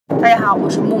大家好，我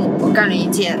是木木，我干了一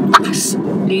件大事，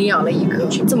领养了一个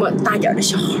这么大点的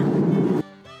小孩。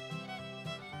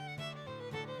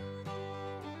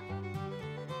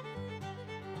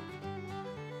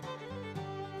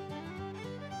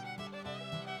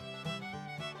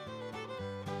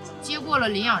接过了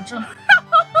领养证，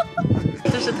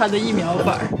这是他的疫苗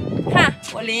板。看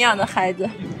我领养的孩子，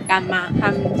干妈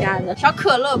他们家的小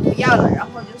可乐不要了，然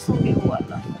后就送给我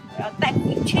了，我要带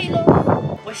回去喽。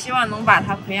我希望能把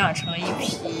它培养成一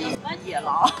匹野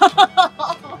狼。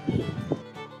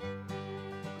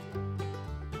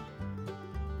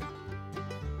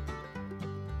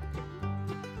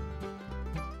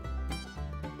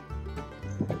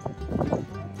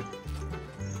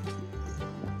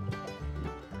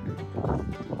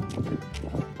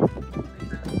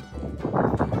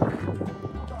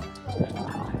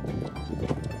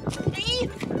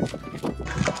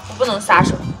我不能撒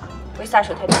手，我一撒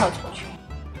手它跳出去。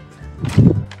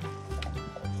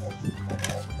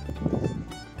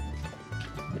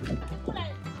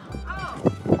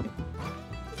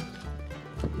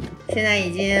现在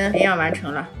已经培养完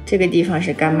成了，这个地方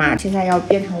是干妈，现在要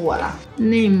变成我了，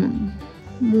内蒙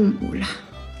牧牧了。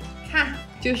看，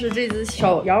就是这只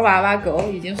小洋娃娃狗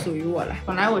已经属于我了。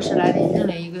本来我是来认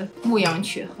了一个牧羊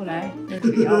犬，后来认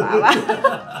出洋娃娃。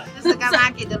这是干妈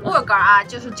给的落杆啊，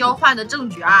就是交换的证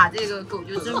据啊，这个狗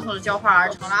就正统的交换而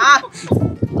成了啊。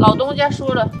老东家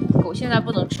说了，狗现在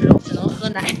不能吃肉，只能喝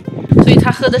奶，所以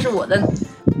它喝的是我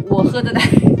喝的奶。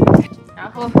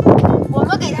然后我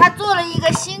们给它做了一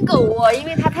个新狗窝，因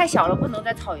为它太小了，不能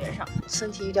在草原上，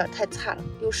身体有点太差了，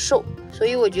又瘦，所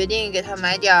以我决定给它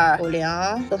买点狗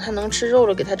粮，等它能吃肉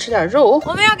了，给它吃点肉。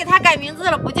我们要给它改名字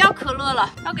了，不叫可乐了，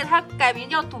要给它改名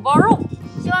叫肚包肉。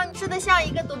希望你吃得像一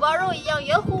个肚包肉一样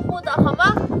圆乎乎的，好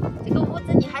吗？这个屋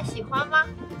子你还喜欢吗？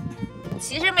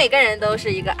其实每个人都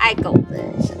是一个爱狗的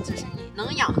人，只是你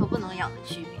能养和不能养的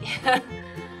区别。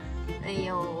哎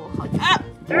呦，好啊！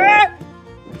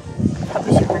他不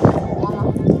喜欢肚包吗？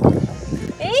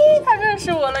哎，他认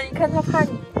识我了，你看他怕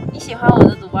你。你喜欢我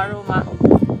的肚包肉吗？